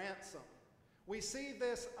of ransom. We see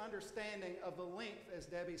this understanding of the length, as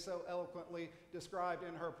Debbie so eloquently described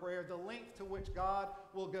in her prayer, the length to which God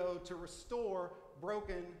will go to restore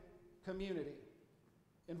broken community.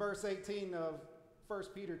 In verse 18 of 1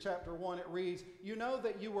 Peter chapter 1, it reads, "You know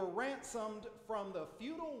that you were ransomed from the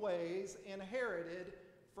futile ways inherited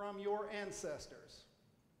from your ancestors."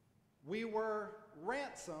 We were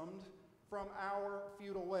ransomed from our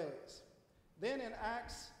futile ways. Then in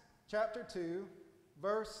Acts chapter 2,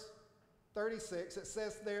 verse 36, it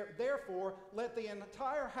says there, "Therefore, let the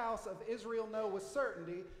entire house of Israel know with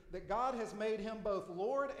certainty that God has made him both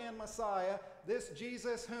Lord and Messiah, this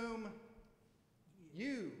Jesus whom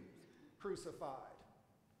you crucified."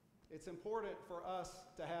 It's important for us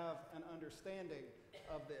to have an understanding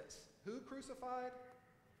of this. Who crucified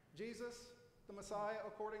Jesus, the Messiah,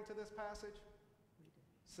 according to this passage?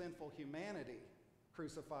 Sinful humanity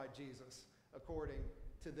crucified Jesus, according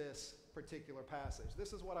to this particular passage.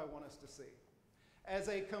 This is what I want us to see. As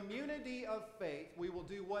a community of faith, we will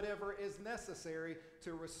do whatever is necessary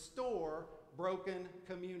to restore broken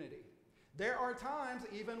community. There are times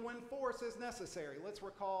even when force is necessary. Let's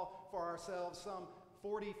recall for ourselves some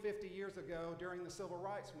 40, 50 years ago during the Civil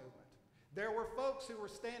Rights Movement. There were folks who were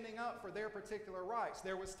standing up for their particular rights.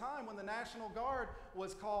 There was time when the National Guard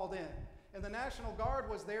was called in. And the National Guard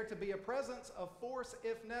was there to be a presence of force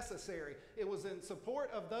if necessary. It was in support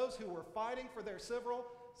of those who were fighting for their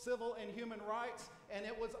civil and human rights, and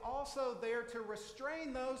it was also there to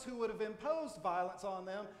restrain those who would have imposed violence on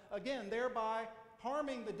them, again, thereby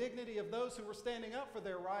harming the dignity of those who were standing up for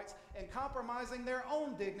their rights and compromising their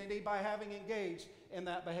own dignity by having engaged in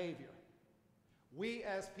that behavior. We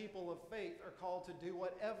as people of faith are called to do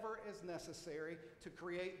whatever is necessary to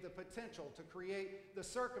create the potential, to create the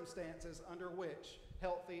circumstances under which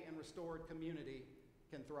healthy and restored community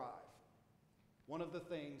can thrive. One of the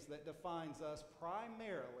things that defines us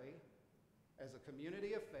primarily as a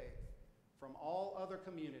community of faith from all other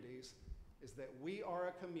communities is that we are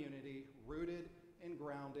a community rooted and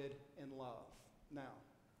grounded in love. Now,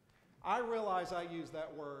 I realize I use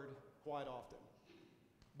that word quite often.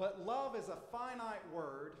 But love is a finite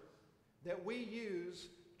word that we use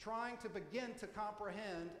trying to begin to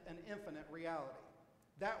comprehend an infinite reality.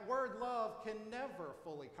 That word love can never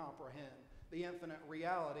fully comprehend the infinite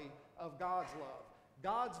reality of God's love.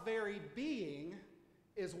 God's very being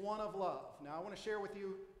is one of love. Now, I want to share with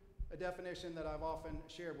you a definition that I've often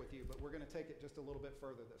shared with you, but we're going to take it just a little bit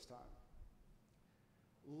further this time.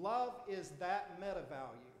 Love is that meta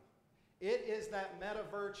value It is that meta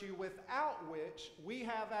virtue without which we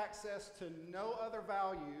have access to no other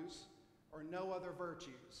values or no other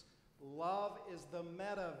virtues. Love is the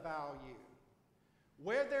meta value.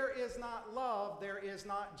 Where there is not love, there is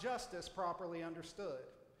not justice properly understood.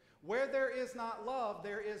 Where there is not love,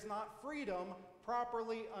 there is not freedom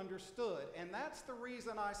properly understood. And that's the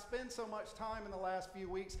reason I spend so much time in the last few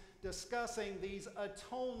weeks discussing these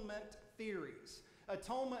atonement theories.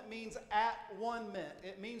 Atonement means at one ment.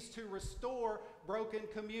 It means to restore broken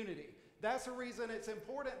community. That's the reason it's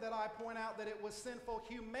important that I point out that it was sinful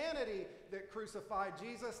humanity that crucified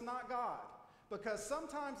Jesus, not God. Because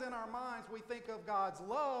sometimes in our minds we think of God's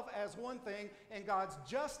love as one thing and God's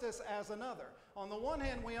justice as another. On the one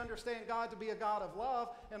hand, we understand God to be a God of love,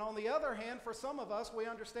 and on the other hand, for some of us, we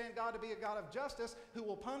understand God to be a God of justice who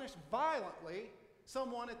will punish violently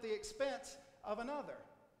someone at the expense of another.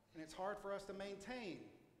 And it's hard for us to maintain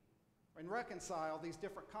and reconcile these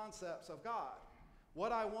different concepts of God.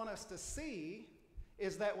 What I want us to see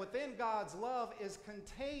is that within God's love is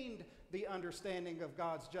contained the understanding of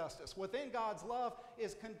God's justice. Within God's love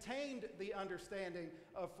is contained the understanding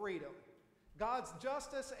of freedom. God's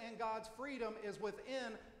justice and God's freedom is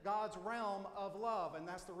within God's realm of love, and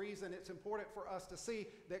that's the reason it's important for us to see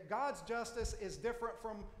that God's justice is different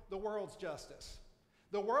from the world's justice.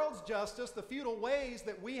 The world's justice, the feudal ways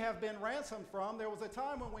that we have been ransomed from, there was a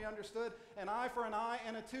time when we understood an eye for an eye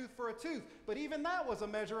and a tooth for a tooth, but even that was a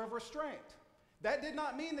measure of restraint. That did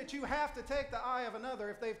not mean that you have to take the eye of another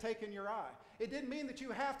if they've taken your eye. It didn't mean that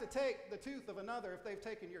you have to take the tooth of another if they've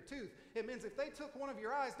taken your tooth. It means if they took one of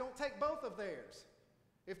your eyes, don't take both of theirs.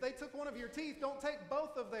 If they took one of your teeth, don't take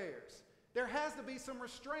both of theirs. There has to be some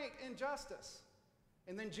restraint in justice.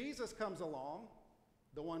 And then Jesus comes along,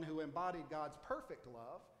 the one who embodied God's perfect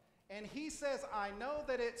love, and he says, I know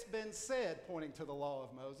that it's been said, pointing to the law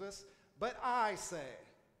of Moses, but I say.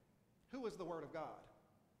 Who is the Word of God?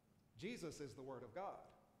 Jesus is the Word of God.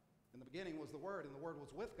 In the beginning was the Word, and the Word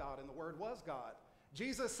was with God, and the Word was God.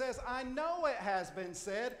 Jesus says, I know it has been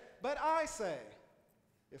said, but I say.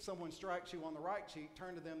 If someone strikes you on the right cheek,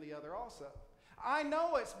 turn to them the other also. I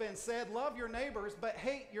know it's been said, love your neighbors, but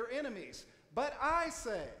hate your enemies. But I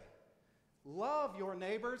say, love your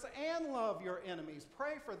neighbors and love your enemies.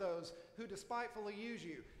 Pray for those who despitefully use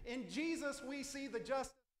you. In Jesus, we see the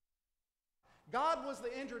justice. God was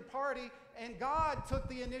the injured party, and God took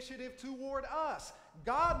the initiative toward us.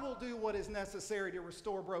 God will do what is necessary to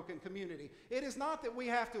restore broken community. It is not that we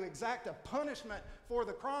have to exact a punishment for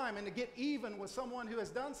the crime and to get even with someone who has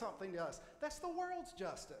done something to us. That's the world's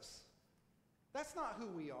justice. That's not who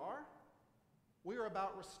we are. We are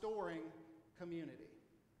about restoring community.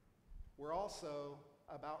 We're also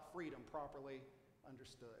about freedom properly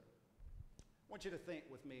understood. I want you to think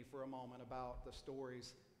with me for a moment about the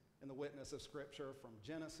stories and the witness of Scripture from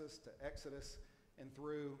Genesis to Exodus and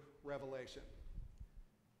through Revelation.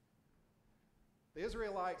 The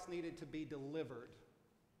Israelites needed to be delivered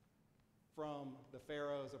from the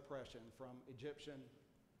Pharaoh's oppression, from Egyptian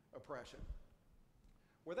oppression.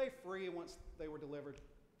 Were they free once they were delivered?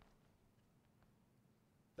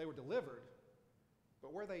 They were delivered,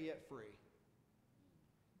 but were they yet free?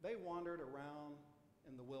 They wandered around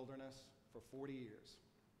in the wilderness for 40 years.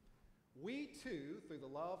 We too, through the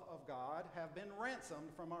love of God, have been ransomed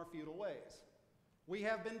from our futile ways. We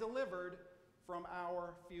have been delivered from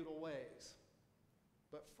our futile ways.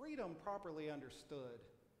 But freedom properly understood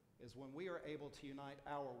is when we are able to unite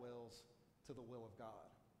our wills to the will of God.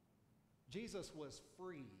 Jesus was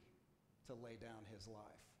free to lay down his life,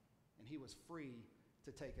 and he was free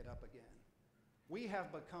to take it up again. We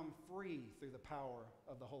have become free through the power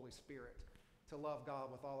of the Holy Spirit to love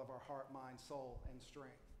God with all of our heart, mind, soul, and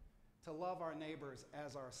strength, to love our neighbors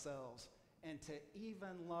as ourselves, and to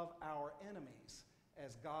even love our enemies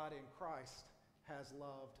as God in Christ has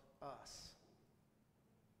loved us.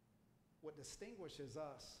 What distinguishes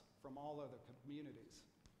us from all other communities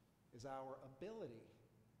is our ability,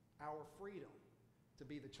 our freedom to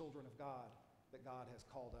be the children of God that God has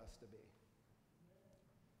called us to be.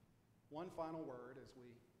 One final word as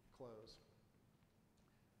we close.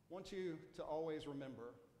 I want you to always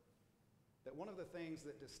remember that one of the things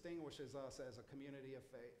that distinguishes us as a community of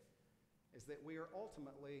faith is that we are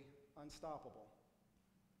ultimately unstoppable.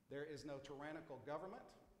 There is no tyrannical government.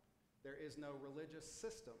 There is no religious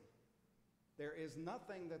system. There is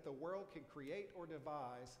nothing that the world can create or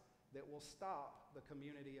devise that will stop the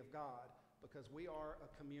community of God, because we are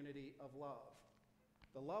a community of love.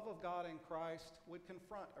 The love of God in Christ would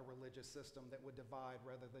confront a religious system that would divide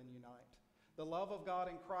rather than unite. The love of God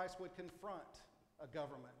in Christ would confront a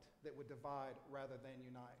government that would divide rather than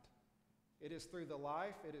unite. It is through the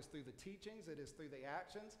life, it is through the teachings, it is through the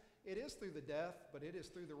actions, It is through the death, but it is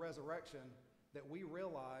through the resurrection that we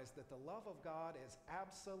realize that the love of God is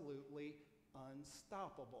absolutely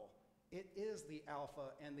unstoppable. It is the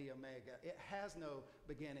Alpha and the Omega. It has no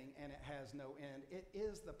beginning and it has no end. It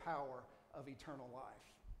is the power of eternal life.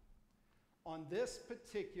 On this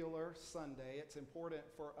particular Sunday, it's important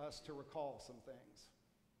for us to recall some things.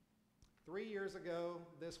 3 years ago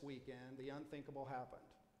this weekend, the unthinkable happened.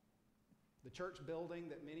 The church building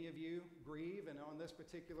that many of you grieve and on this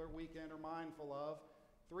particular weekend are mindful of,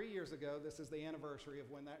 3 years ago, this is the anniversary of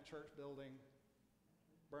when that church building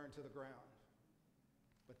burned to the ground.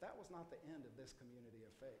 But that was not the end of this community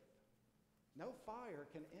of faith. No fire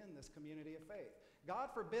can end this community of faith. God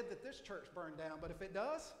forbid that this church burn down, but if it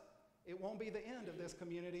does, it won't be the end of this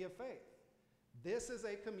community of faith. This is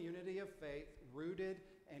a community of faith rooted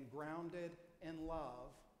and grounded in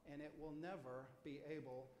love, and it will never be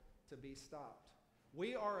able to be stopped.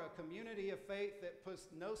 We are a community of faith that puts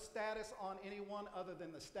no status on anyone other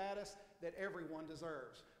than the status that everyone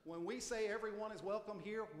deserves. When we say everyone is welcome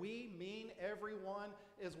here, we mean everyone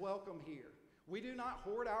is welcome here. We do not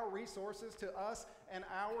hoard our resources to us and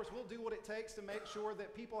ours. We'll do what it takes to make sure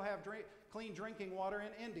that people have clean drinking water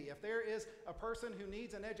in Indy. If there is a person who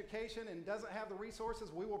needs an education and doesn't have the resources,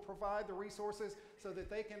 we will provide the resources so that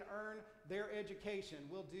they can earn their education.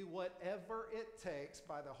 We'll do whatever it takes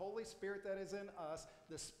by the Holy Spirit that is in us,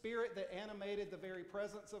 the Spirit that animated the very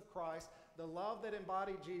presence of Christ, the love that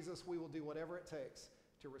embodied Jesus. We will do whatever it takes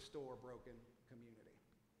to restore a broken community.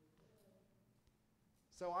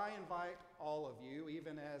 So I invite all of you,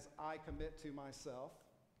 even as I commit to myself,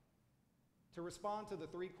 to respond to the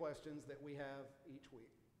 3 questions that we have each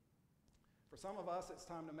week. For some of us, it's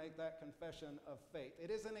time to make that confession of faith.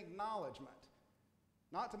 It is an acknowledgement.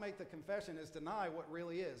 Not to make the confession is deny what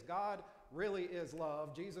really is. God really is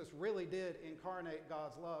love. Jesus really did incarnate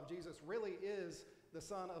God's love. Jesus really is the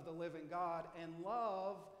Son of the living God, and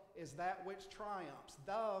love is that which triumphs.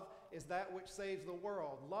 Love is that which saves the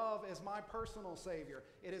world. Love is my personal Savior.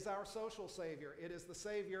 It is our social Savior. It is the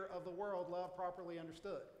Savior of the world, love properly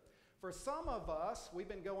understood. For some of us, we've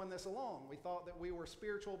been going this along. We thought that we were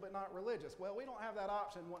spiritual but not religious. Well, we don't have that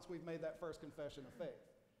option once we've made that first confession of faith.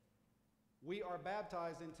 We are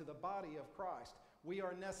baptized into the body of Christ. We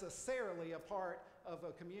are necessarily a part of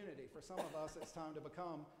a community. For some of us, it's time to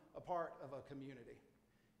become a part of a community.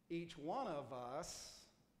 Each one of us,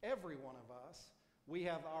 every one of us, we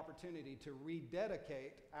have the opportunity to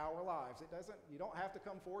rededicate our lives. You don't have to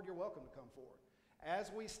come forward, you're welcome to come forward.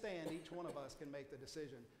 As we stand, each one of us can make the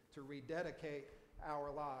decision to rededicate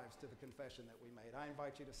our lives to the confession that we made. I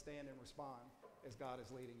invite you to stand and respond as God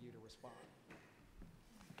is leading you to respond.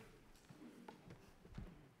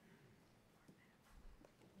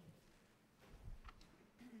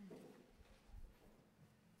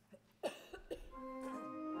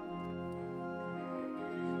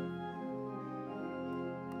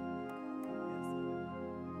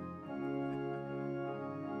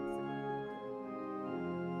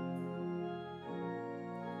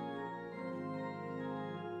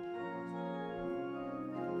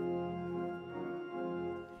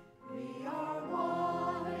 We are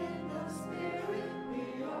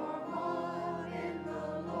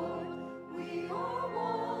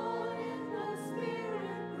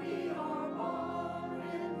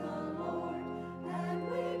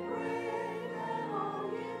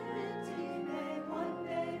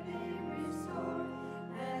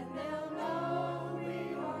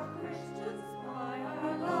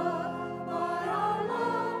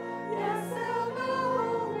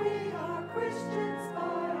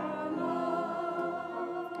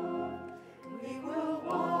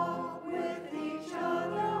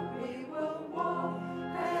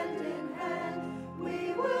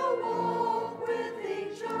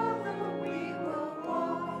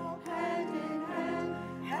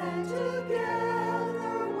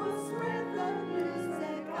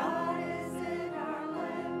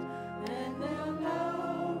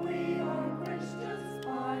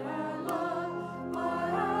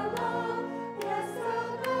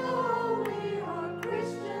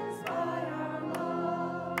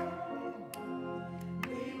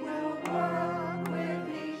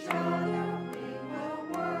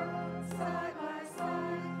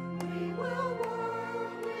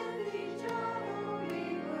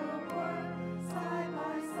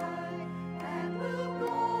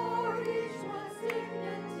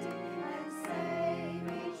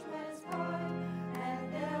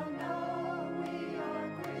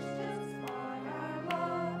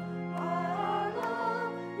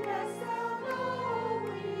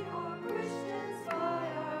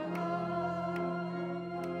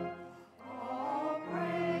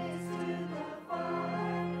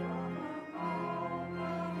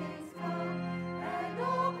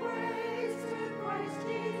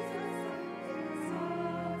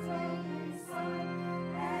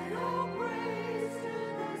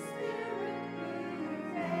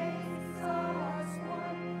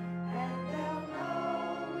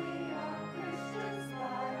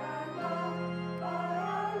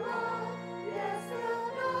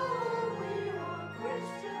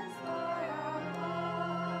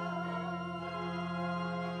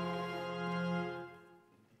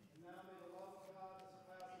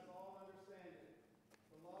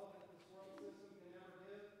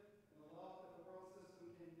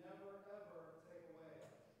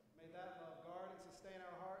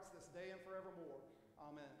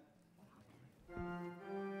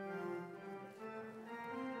Thank